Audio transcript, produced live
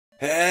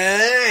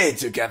Hey,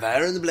 together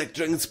and the Black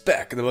Dragon's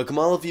back, and welcome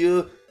all of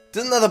you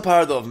to another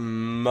part of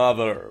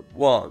Mother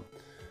 1.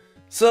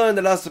 So in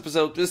the last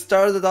episode we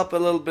started up a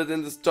little bit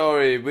in the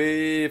story.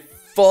 We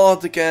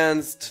fought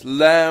against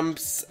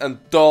lamps and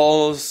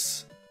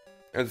dolls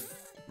and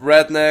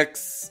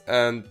rednecks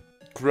and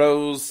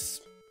crows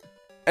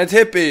and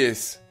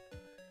hippies.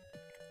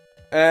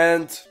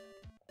 And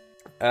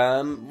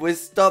we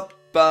stopped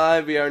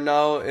by, we are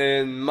now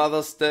in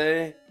Mother's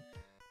Day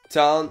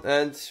town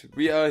and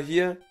we are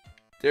here.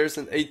 There's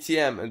an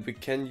ATM and we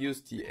can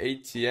use the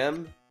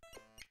ATM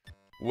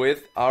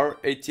with our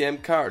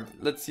ATM card.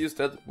 Let's use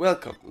that.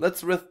 Welcome.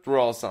 Let's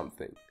withdraw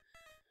something.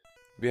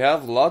 We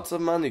have lots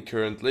of money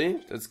currently.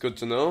 That's good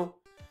to know.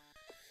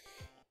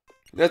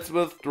 Let's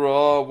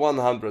withdraw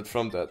 100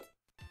 from that.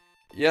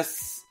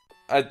 Yes,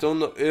 I don't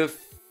know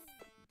if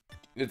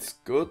it's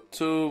good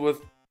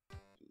to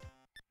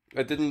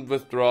I didn't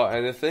withdraw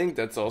anything.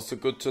 That's also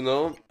good to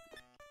know.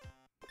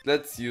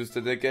 Let's use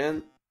it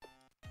again.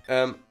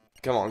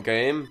 Come on,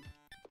 game.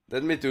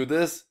 Let me do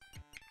this.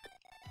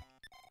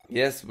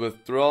 Yes,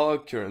 withdraw,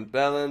 current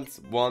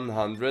balance,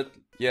 100.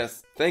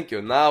 Yes, thank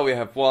you. Now we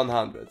have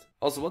 100.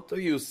 Also, what do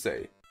you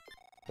say?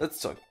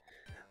 Let's talk.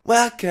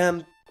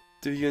 Welcome.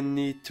 Do you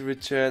need to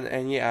return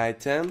any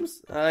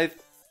items? I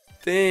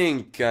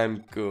think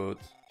I'm good.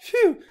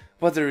 Phew,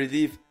 what a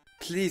relief.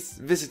 Please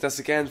visit us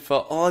again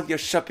for all your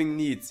shopping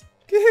needs.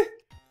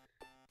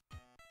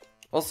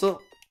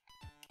 Also,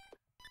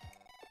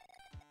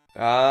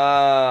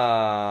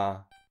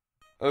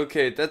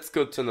 okay, that's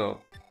good to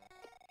know.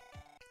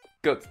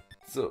 Good.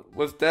 So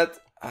with that,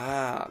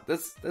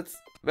 that's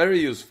very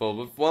useful.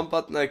 With one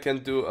button I can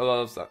do a lot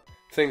of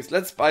things.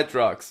 Let's buy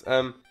drugs.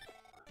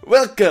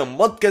 Welcome.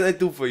 What can I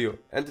do for you?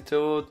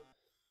 Antidote,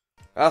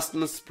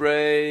 asthma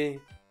spray,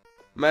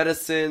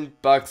 medicine,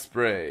 bug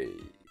spray.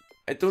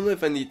 I don't know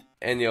if I need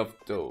any of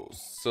those,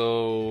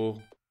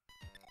 so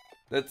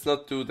let's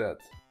not do that.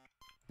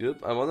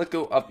 Yep, I wanna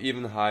go up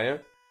even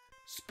higher.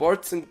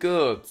 Sports and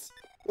goods.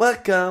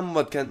 Welcome,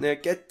 what can I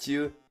get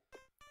you?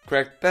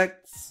 Crackback,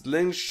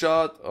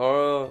 slingshot,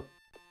 or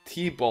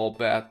T-ball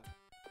bat.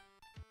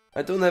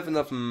 I don't have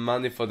enough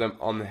money for them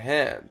on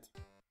hand.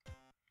 I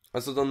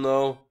also don't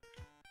know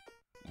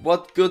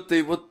what good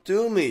they would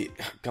do me.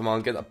 Come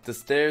on, get up the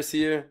stairs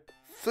here.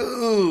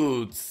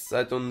 Foods.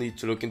 I don't need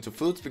to look into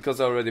foods because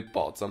I already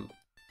bought some.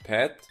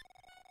 Pet.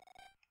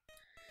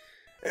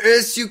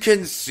 As you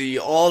can see,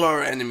 all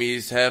our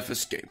enemies have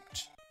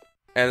escaped.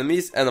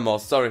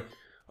 Animals, sorry.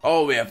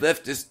 All we have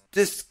left is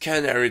this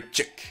canary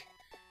chick.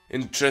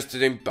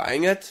 Interested in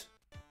buying it?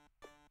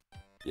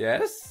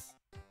 Yes?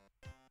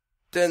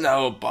 Then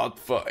how about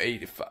for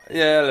 85?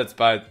 Yeah, let's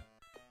buy it.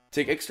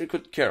 Take extra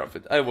good care of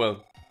it, I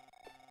will.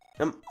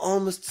 I'm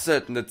almost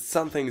certain that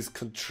something is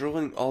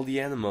controlling all the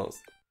animals.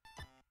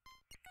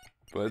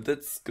 Well,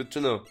 that's good to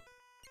know.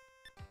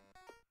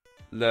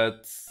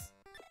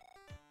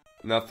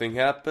 Nothing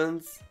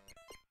happens.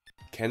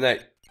 Can I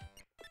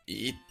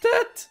eat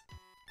that?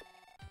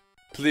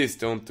 Please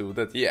don't do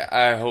that. Yeah,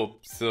 I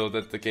hope so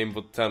that the game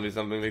would tell me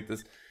something like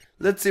this.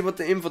 Let's see what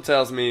the info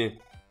tells me.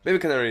 Baby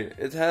canary.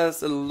 It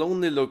has a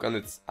lonely look on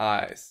its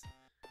eyes.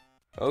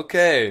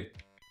 Okay.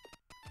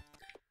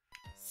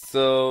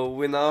 So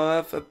we now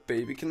have a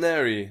baby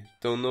canary.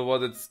 Don't know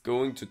what it's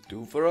going to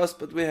do for us,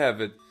 but we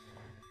have it.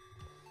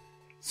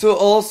 So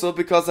also,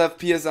 because I have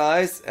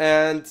PSIs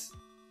and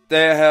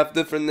they have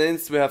different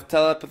names, we have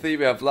telepathy,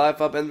 we have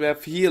life up, and we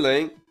have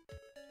healing.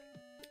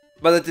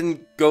 But I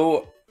didn't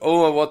go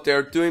over what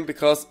they're doing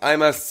because I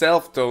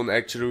myself don't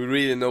actually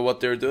really know what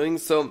they're doing.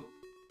 So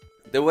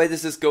the way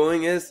this is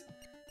going is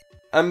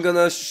I'm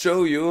gonna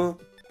show you,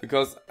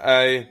 because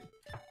I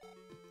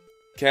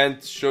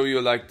can't show you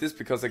like this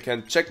because I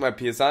can't check my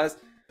PSIs.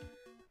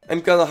 I'm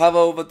gonna hover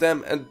over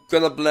them and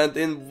gonna blend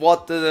in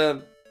what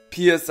the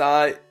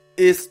PSI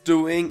is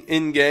doing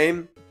in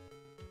game,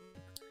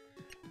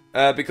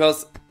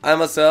 because I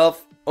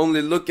myself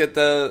only look at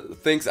the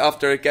things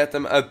after I get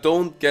them. I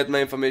don't get my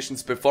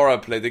informations before I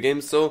play the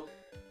game. So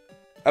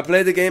I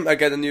play the game, I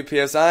get a new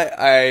PSI,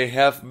 I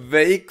have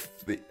vague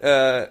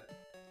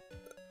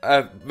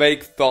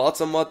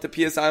thoughts on what the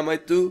PSI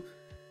might do,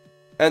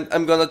 and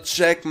I'm gonna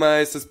check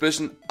my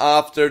suspicion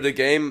after the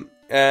game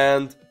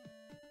and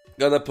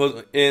gonna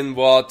put in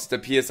what the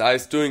PSI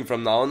is doing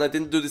from now on. I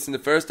didn't do this in the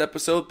first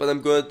episode, but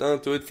I'm gonna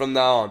do it from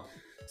now on.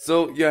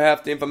 So you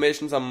have the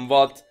information on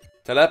what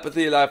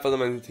telepathy, life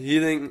form, and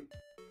healing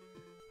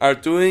are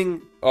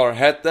doing, or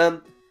had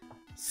them,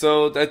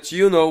 so that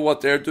you know what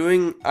they're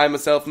doing. I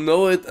myself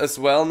know it as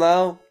well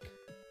now.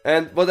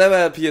 And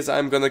whatever PSI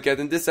I'm gonna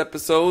get in this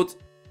episode,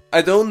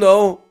 I don't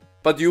know,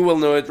 but you will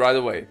know it right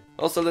away.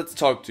 Also, let's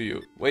talk to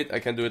you. Wait, I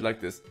can do it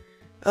like this.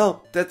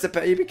 Oh, that's a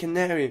baby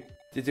canary.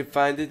 Did you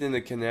find it in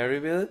the canary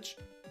village?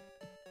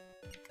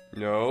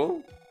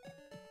 No.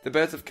 The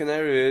birds of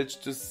Canary Village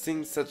to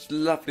sing such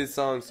lovely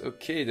songs.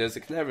 Okay, there's a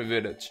canary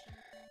village.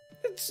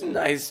 It's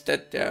nice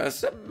that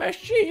there's a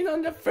machine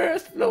on the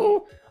first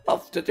floor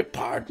of the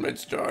department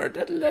store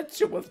that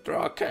lets you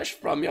withdraw cash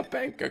from your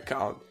bank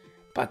account.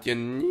 But you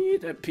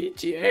need a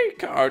PTA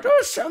card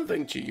or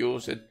something to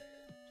use it.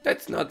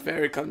 That's not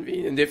very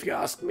convenient if you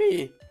ask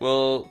me.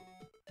 Well,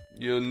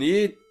 you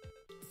need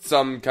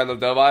some kind of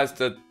device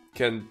that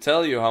can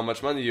tell you how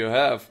much money you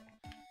have.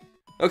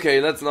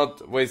 Okay, let's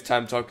not waste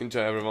time talking to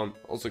everyone.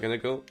 Also, can I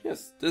go?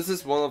 Yes, this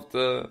is one of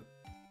the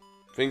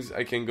things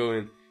I can go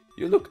in.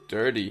 You look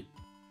dirty.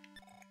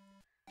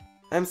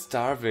 I'm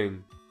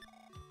starving.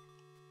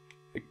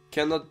 I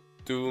cannot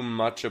do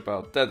much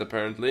about that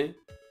apparently.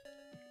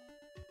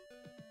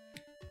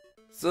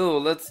 So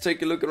let's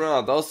take a look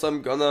around. Also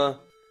I'm gonna,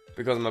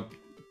 because my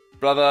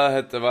brother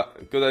had a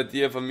good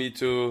idea for me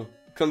to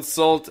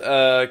consult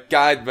a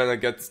guide when I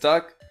get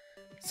stuck.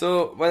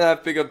 So when I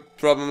have bigger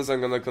problems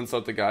I'm gonna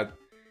consult a guide.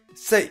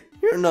 Say,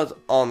 you're not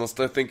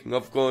honestly thinking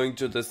of going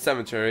to the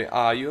cemetery,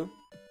 are you?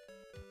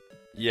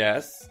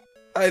 Yes.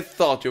 I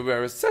thought you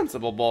were a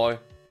sensible boy.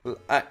 Well,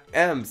 I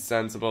am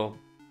sensible.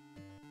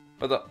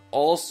 But I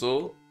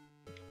also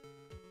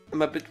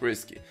am a bit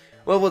risky.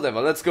 Well,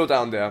 whatever, let's go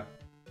down there.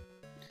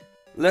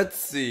 Let's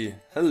see.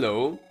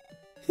 Hello.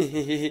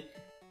 You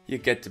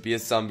get to be a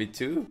zombie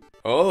too?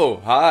 Oh,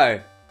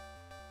 hi.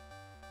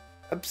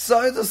 A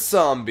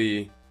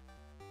pseudo-zombie.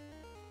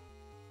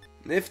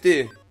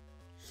 Nifty.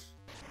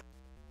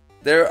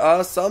 There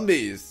are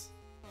zombies.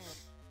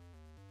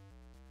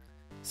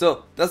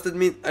 So, does that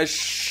mean I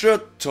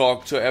should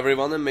talk to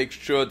everyone and make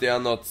sure they are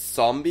not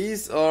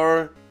zombies,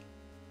 or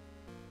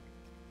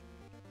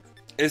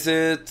is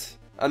it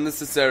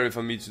unnecessary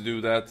for me to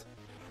do that?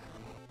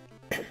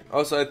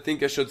 Also, I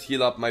think I should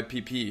heal up my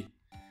PP.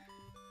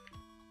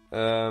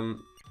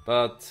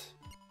 But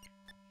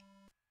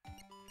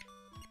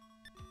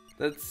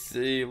let's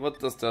see, what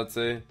does that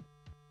say?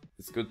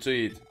 It's good to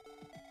eat.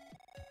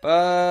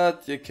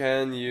 But you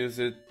can use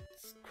it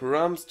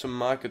crumbs to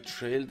mark a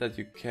trail that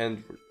you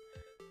can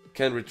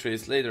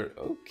retrace later.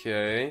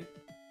 Okay.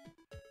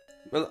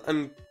 Well,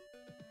 I'm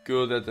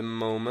good at the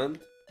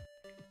moment.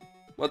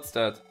 What's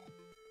that?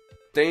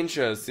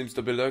 Danger seems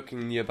to be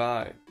lurking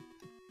nearby.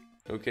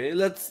 Okay,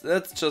 let's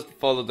just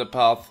follow the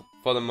path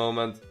for the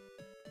moment.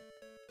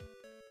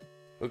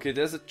 Okay,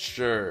 there's a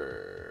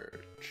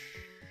church.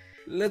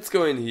 Let's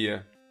go in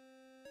here.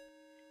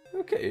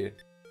 Okay.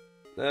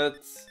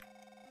 Let's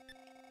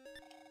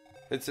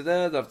see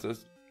that after.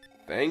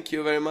 Thank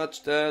you very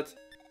much, Dad.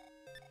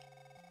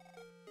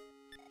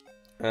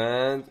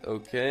 And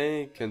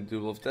okay, can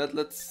do all of that.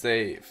 Let's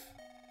save.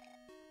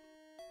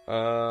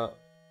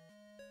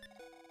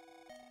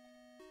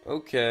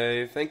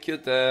 Okay, thank you,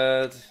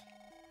 Dad.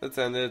 Let's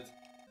end it.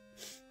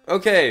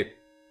 Okay,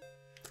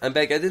 I'm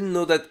back. I didn't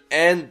know that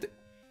end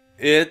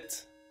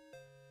it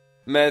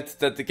meant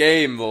that the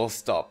game will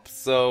stop.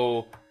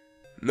 So,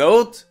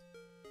 note,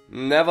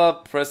 never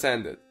press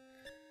end it.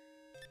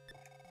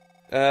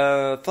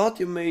 Thought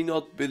you may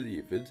not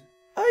believe it.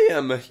 I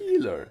am a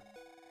healer.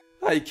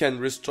 I can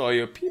restore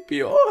your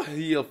PP or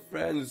heal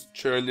friends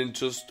turned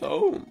into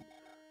stone.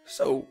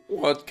 So,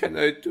 what can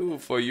I do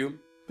for you?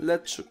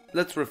 Let's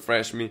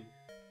refresh me.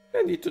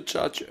 I need to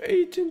charge you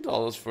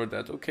 $18 for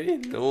that, okay?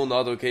 No,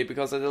 not okay,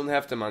 because I don't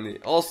have the money.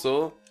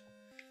 Also,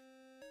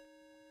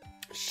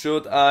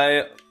 should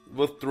I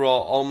withdraw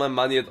all my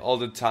money at all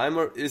the time,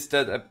 or is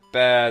that a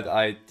bad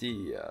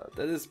idea?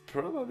 That is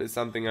probably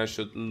something I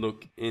should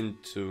look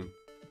into.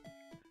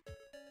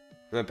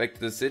 Am I back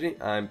to the city?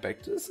 I'm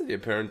back to the city,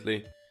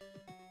 apparently.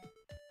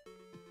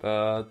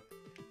 But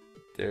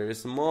there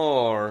is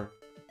more.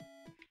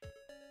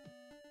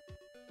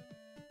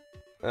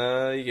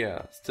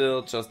 Yeah,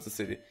 still just the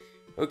city.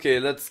 Okay,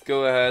 let's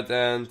go ahead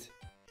and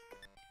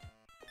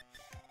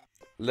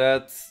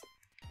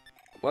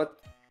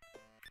what?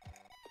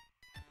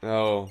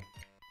 Oh,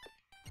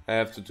 I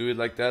have to do it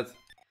like that.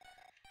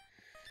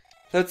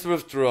 Let's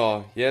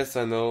withdraw. Yes,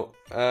 I know.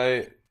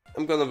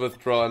 I'm gonna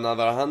withdraw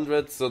another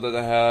 100 so that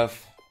I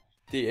have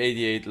the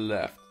 88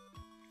 left.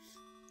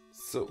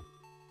 So,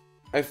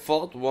 I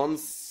fought one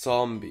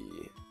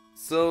zombie.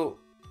 So,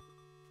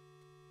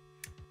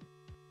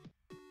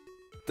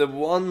 the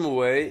one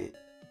way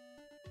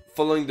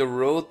following the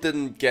road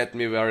didn't get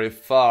me very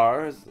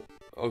far.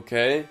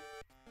 Okay.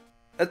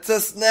 It's a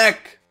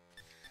snack!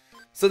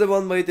 So the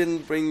one way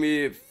didn't bring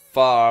me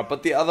far,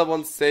 but the other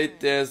one said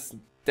there's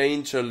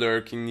danger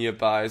lurking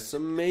nearby, so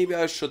maybe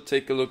I should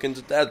take a look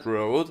into that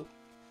road.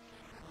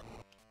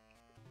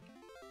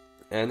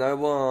 And I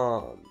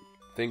won.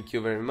 Thank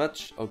you very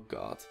much. Oh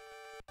god.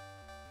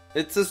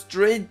 It's a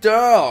stray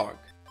dog!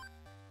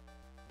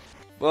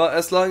 Well,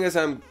 as long as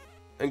I'm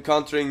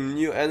encountering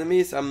new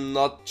enemies, I'm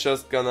not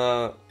just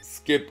gonna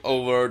skip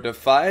over the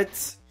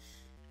fights.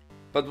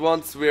 But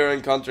once we're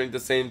encountering the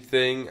same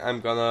thing,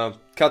 I'm gonna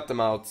cut them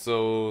out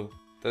so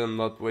that I'm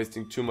not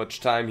wasting too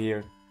much time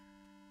here.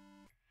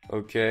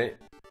 Okay.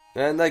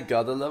 And I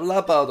got a level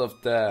up out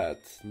of that.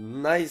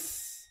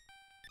 Nice.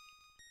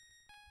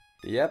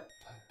 Yep.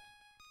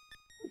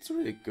 That's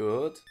really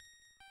good.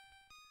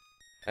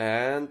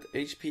 And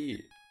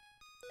HP.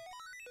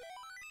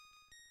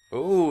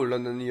 Oh,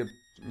 learned a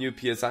new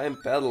PSI in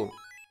battle.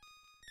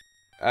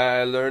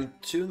 I learned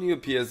 2 new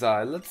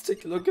PSI. Let's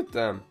take a look at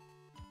them.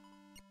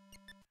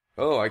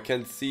 Oh, I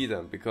can't see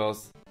them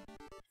because...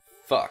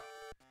 Fuck.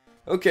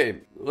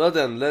 Okay, well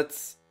then,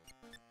 let's...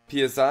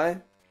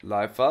 PSI,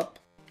 life up.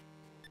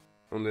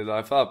 Only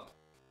life up.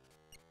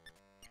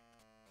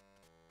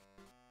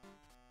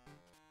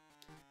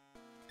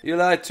 You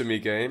lied to me,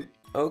 game.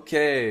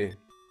 Okay.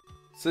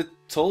 So it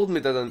told me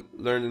that I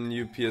learned a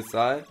new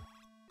PSI.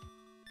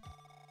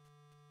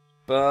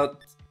 But...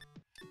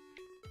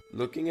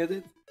 looking at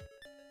it,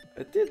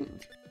 I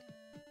didn't.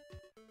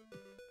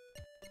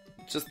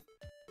 Just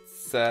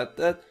said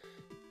that.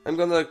 I'm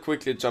gonna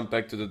quickly jump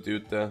back to the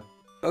dude there.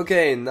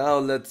 Okay, now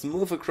let's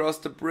move across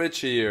the bridge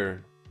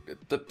here.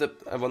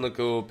 I wanna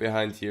go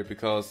behind here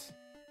because...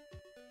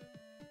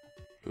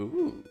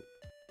 Ooh.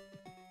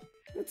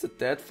 That's a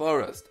dead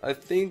forest. I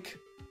think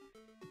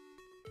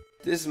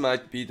this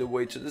might be the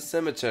way to the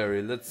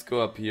cemetery. Let's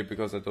go up here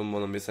because I don't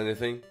wanna miss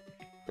anything.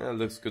 Yeah,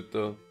 looks good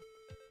though.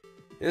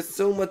 There's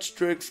so much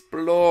to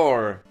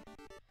explore.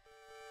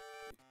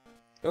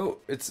 Oh,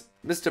 it's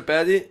Mr.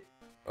 Baddy.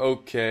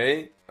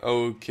 Okay,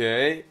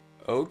 okay,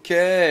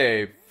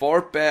 okay.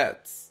 4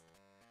 beds.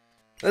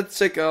 Let's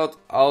check out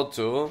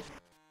auto.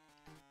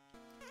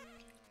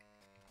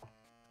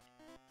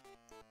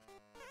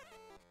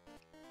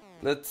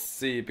 Let's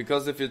see,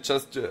 because if you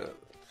just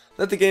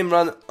let the game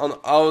run on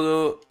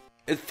auto,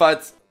 it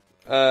fights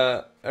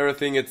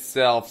everything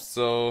itself,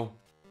 so...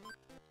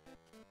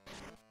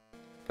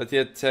 But he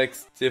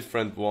attacks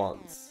different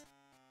ones.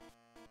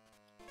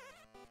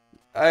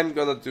 I'm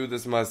gonna do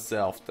this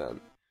myself then.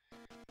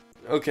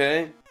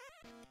 Okay.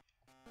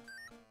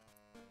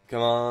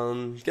 Come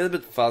on, get a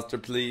bit faster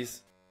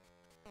please.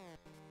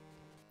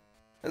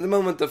 At the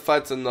moment the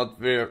fights are not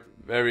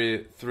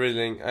very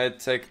thrilling. I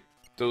attacked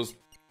those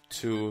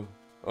 2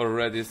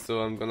 already,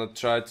 so I'm gonna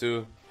try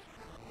to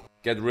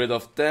get rid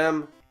of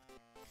them.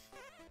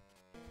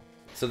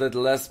 So that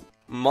less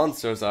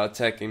monsters are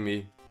attacking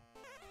me.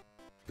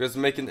 Because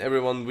making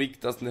everyone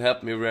weak doesn't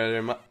help me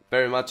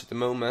very much at the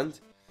moment.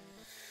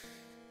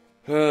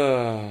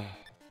 If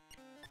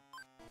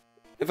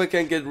I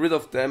can get rid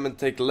of them and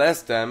take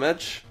less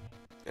damage,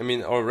 I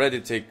mean already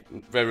take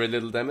very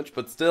little damage,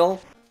 but still,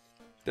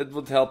 that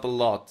would help a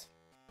lot.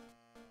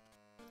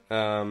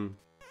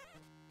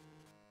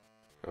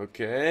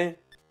 Okay.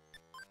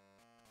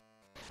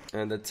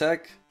 And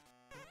attack.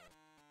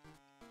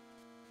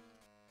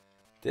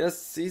 They are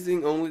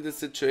seizing only the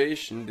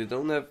situation, they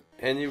don't have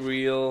any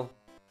real...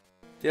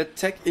 They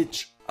attack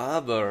each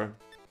other.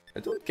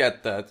 I don't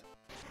get that.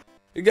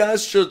 You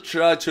guys should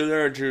try to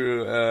learn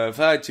to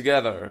fight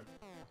together.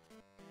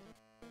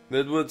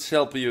 That would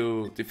help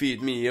you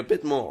defeat me a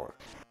bit more.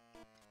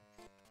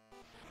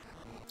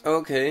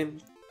 Okay,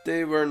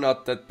 they were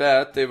not that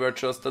bad, they were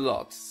just a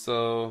lot,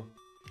 so...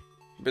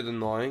 a bit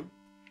annoying.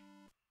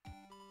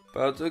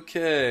 But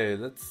okay,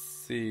 let's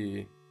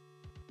see.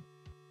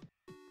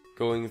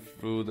 Going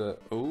through the...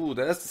 Oh,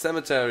 there's the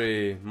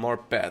cemetery! More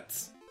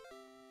bats.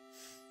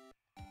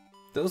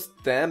 Those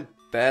damn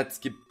bats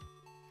keep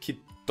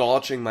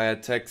dodging my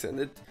attacks and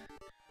it...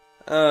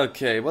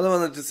 Okay, what I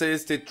wanted to say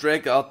is they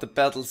drag out the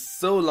battle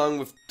so long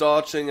with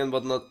dodging and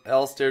whatnot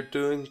else they're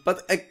doing,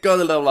 but I got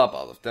a level up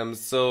out of them,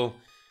 so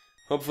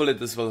hopefully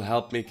this will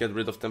help me get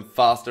rid of them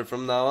faster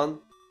from now on.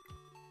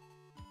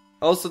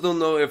 I also don't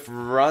know if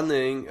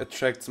running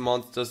attracts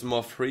monsters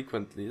more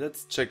frequently.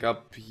 Let's check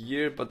up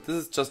here, but this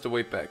is just the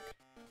way back.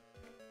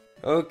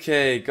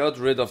 Okay, got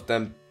rid of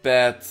them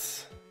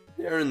bats.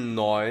 They're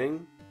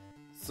annoying.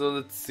 So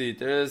let's see,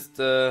 there's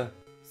the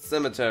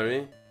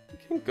cemetery. You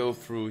can go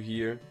through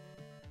here.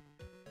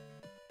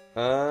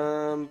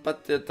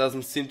 But there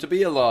doesn't seem to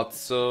be a lot,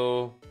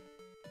 so...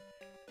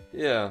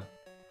 yeah.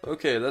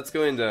 Okay, let's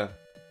go in there.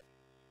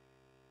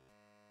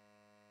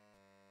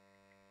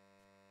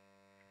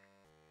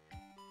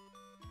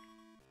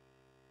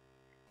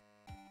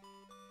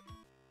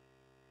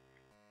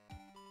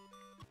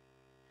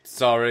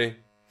 Sorry.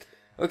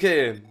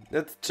 Okay,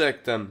 let's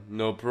check them.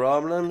 No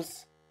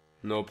problems.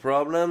 No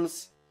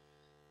problems.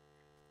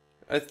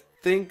 I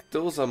think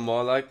those are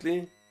more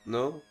likely.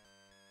 No?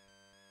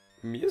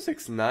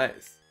 Music's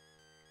nice.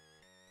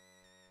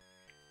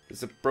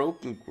 There's a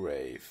broken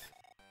grave.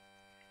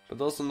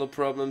 But also no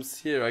problems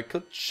here. I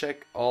could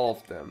check all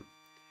of them.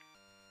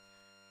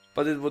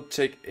 But it would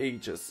take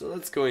ages. So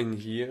let's go in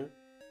here.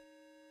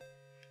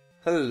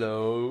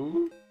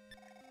 Hello?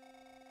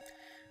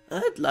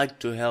 I'd like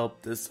to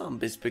help the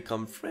zombies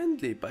become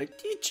friendly by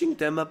teaching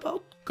them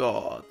about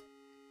God.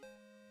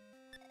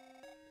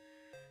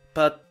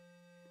 But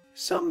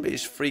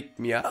zombies freak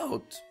me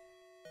out.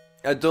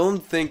 I don't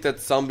think that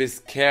zombies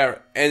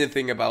care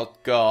anything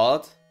about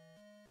God.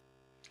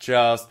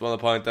 Just wanna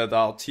point that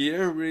out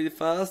here really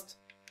fast.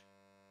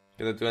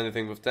 Can I do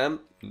anything with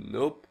them?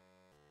 Nope.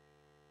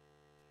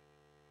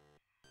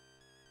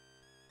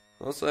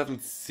 Also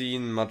haven't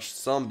seen much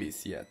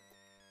zombies yet.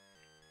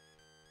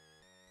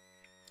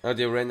 Are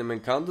they random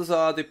encounters or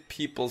are they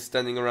people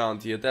standing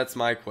around here? That's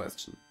my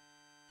question.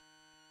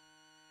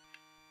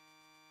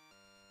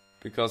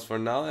 Because for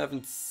now I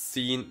haven't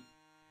seen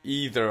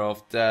either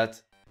of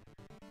that.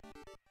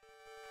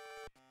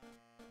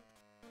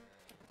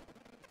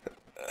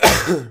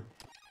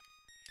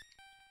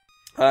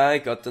 I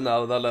got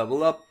another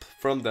level up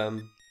from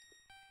them.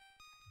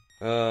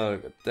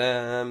 God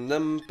damn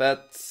them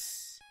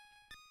bats.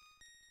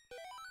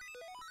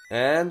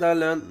 And I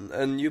learned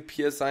a new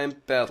PSI in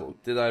battle.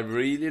 Did I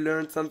really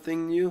learn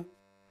something new?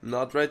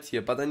 Not right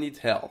here, but I need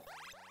help.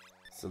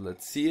 So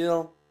let's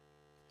heal.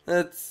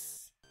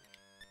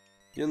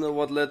 You know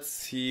what,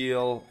 let's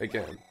heal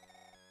again.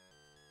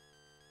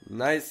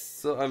 Nice,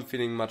 so I'm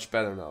feeling much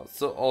better now.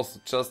 So also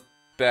just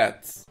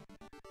bats.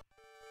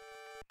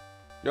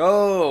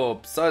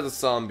 Yo, Pseudo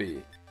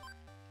Zombie.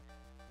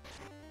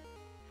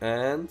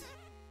 And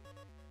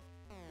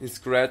he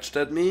scratched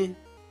at me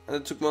and I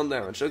took 1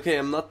 damage. Okay,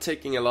 I'm not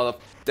taking a lot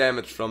of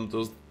damage from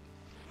those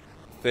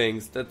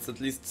things. That's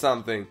at least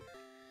something.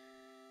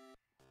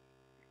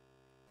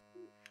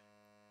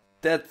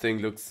 That thing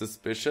looks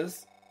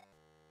suspicious.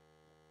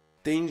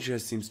 Danger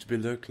seems to be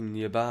lurking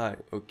nearby.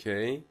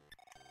 Okay.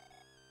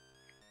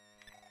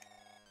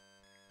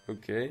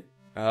 Okay.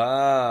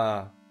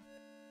 Ah.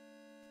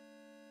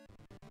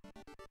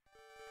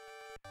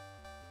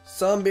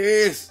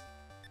 Zombies!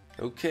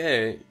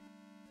 Okay.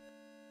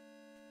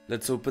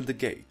 Let's open the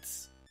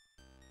gates.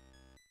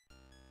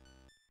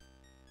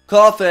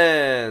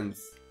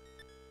 Coffins!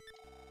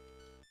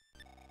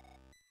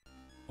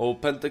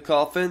 Opened the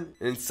coffin.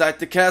 Inside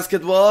the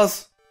casket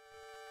was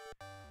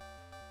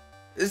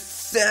a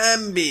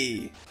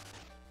zombie!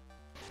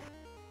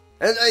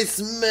 And I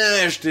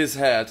smashed his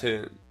head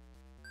in.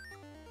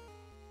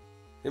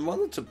 He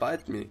wanted to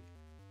bite me.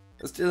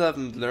 I still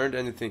haven't learned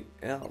anything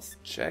else.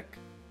 Check.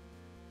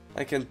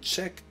 I can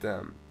check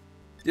them.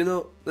 You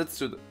know, let's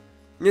do that.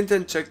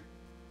 Nintendo check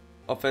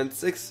offense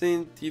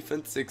 16,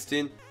 defense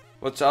 16.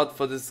 Watch out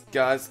for this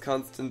guy's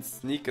constant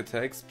sneak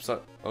attacks.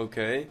 So,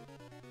 okay.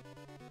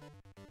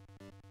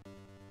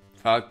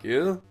 Fuck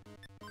you.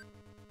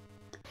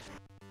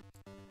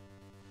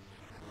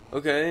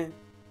 Okay.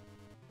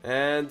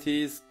 And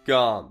he's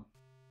gone.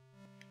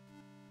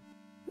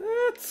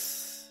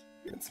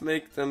 Let's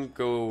make them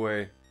go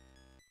away.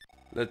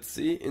 Let's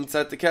see.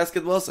 Inside the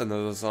casket was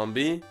another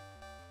zombie.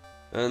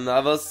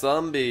 Another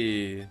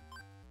zombie.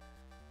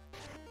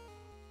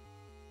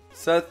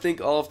 So I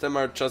think all of them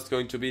are just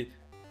going to be,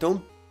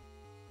 don't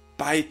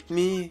bite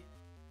me.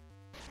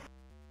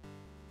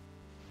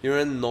 You're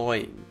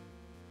annoying.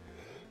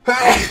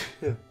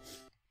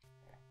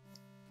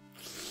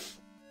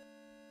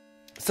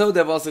 So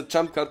there was a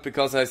jump cut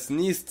because I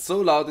sneezed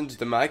so loud into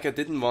the mic I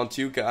didn't want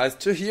you guys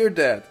to hear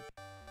that.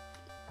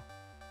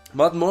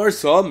 But more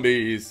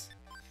zombies.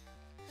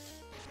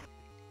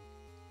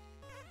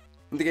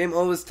 The game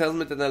always tells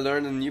me that I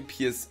learned a new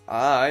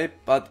PSI,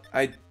 but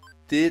I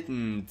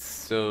didn't,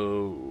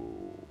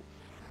 so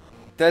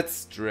that's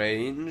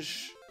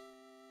strange.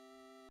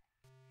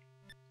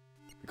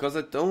 Because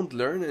I don't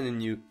learn any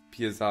new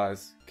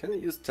PSIs. Can I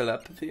use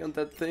telepathy on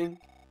that thing?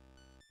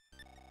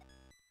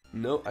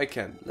 No, I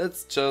can't.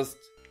 Let's just...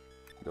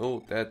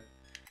 No,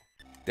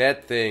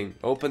 that thing.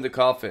 Open the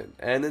coffin.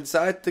 And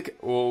inside the...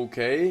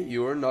 Okay,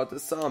 you're not a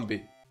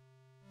zombie.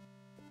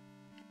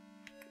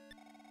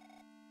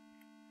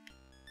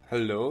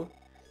 Hello?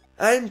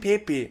 I'm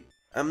Peppy.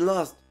 I'm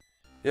lost.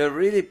 You're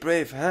really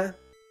brave, huh?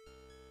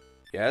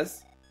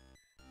 Yes?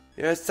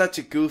 You're such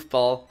a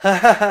goofball.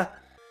 Hahaha.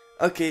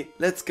 Okay,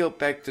 let's go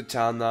back to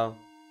town now.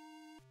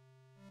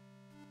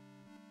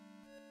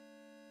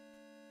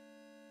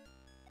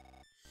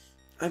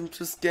 I'm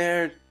too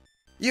scared.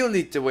 You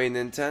lead the way,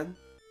 Ninten.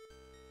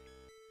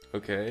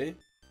 Okay.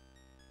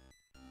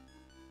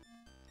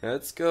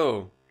 Let's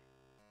go.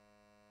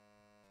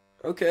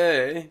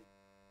 Okay.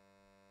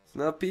 So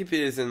now PP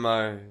is in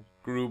my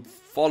group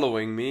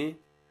following me.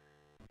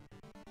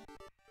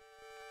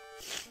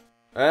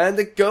 And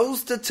the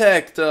ghost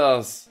attacked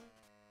us.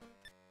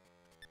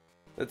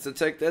 Let's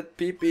attack that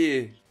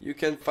PP. You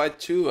can fight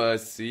too, I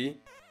see.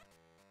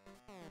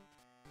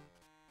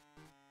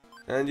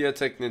 And you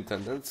attack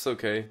Nintendo, that's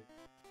okay.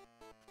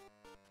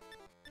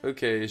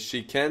 Okay,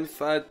 she can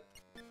fight.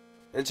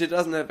 And she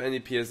doesn't have any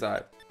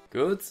PSI.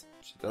 Goods?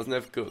 She doesn't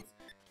have goods.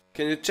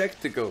 Can you check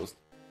the ghost?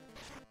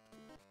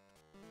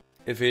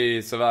 If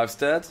he survives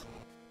that?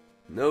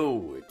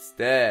 No, it's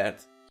dead.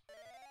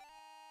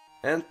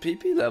 And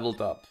PP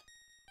leveled up.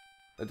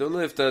 I don't know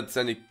if that's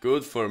any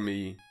good for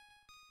me.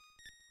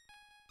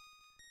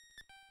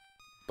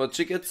 But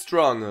she gets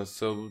stronger,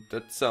 so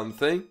that's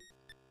something.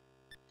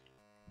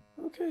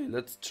 Okay,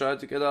 let's try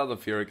to get out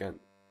of here again.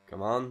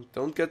 Come on,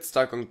 don't get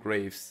stuck on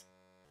graves.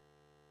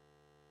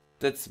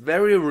 That's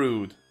very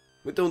rude.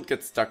 We don't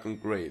get stuck on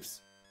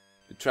graves.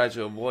 We try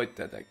to avoid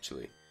that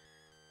actually.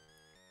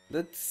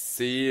 Let's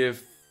see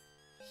if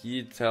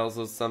he tells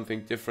us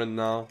something different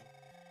now.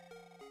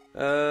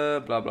 Blah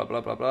blah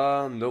blah blah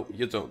blah. No,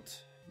 you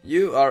don't.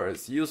 You are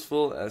as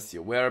useful as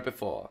you were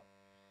before.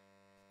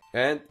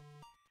 And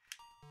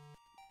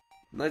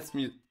nice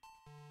music.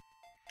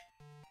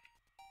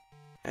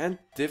 And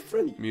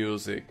different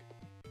music.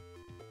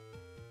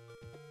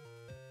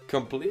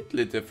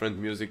 Completely different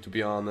music, to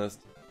be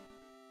honest.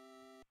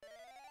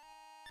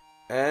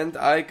 And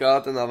I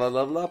got another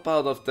level up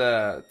out of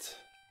that.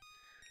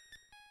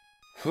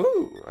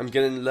 I'm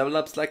getting level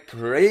ups like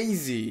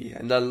crazy,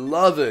 and I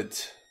love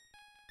it.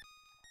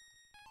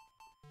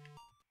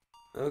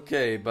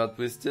 Okay, but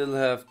we still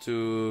have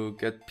to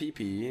get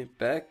PP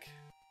back.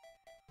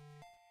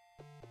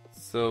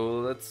 So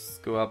let's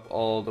go up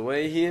all the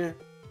way here.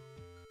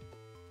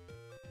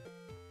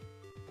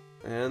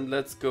 And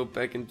let's go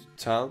back into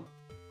town.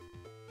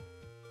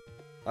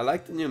 I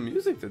like the new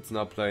music that's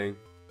now playing.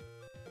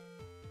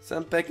 So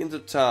I'm back into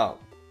town.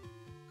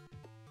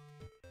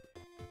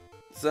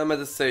 So I'm at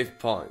a safe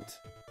point.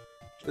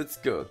 That's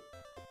good.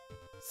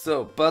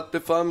 So, but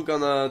before I'm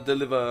gonna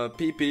deliver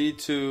PP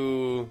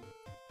to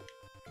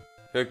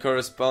her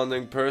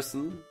corresponding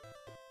person,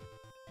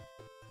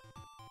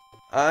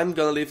 I'm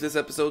gonna leave this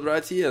episode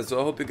right here. So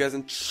I hope you guys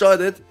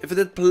enjoyed it. If you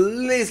did,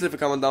 please leave a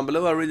comment down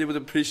below. I really would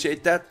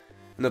appreciate that.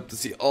 And hope to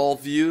see all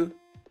of you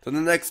for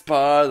the next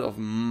part of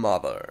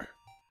Mother.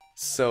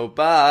 So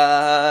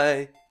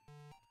bye.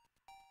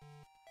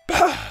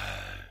 Bye.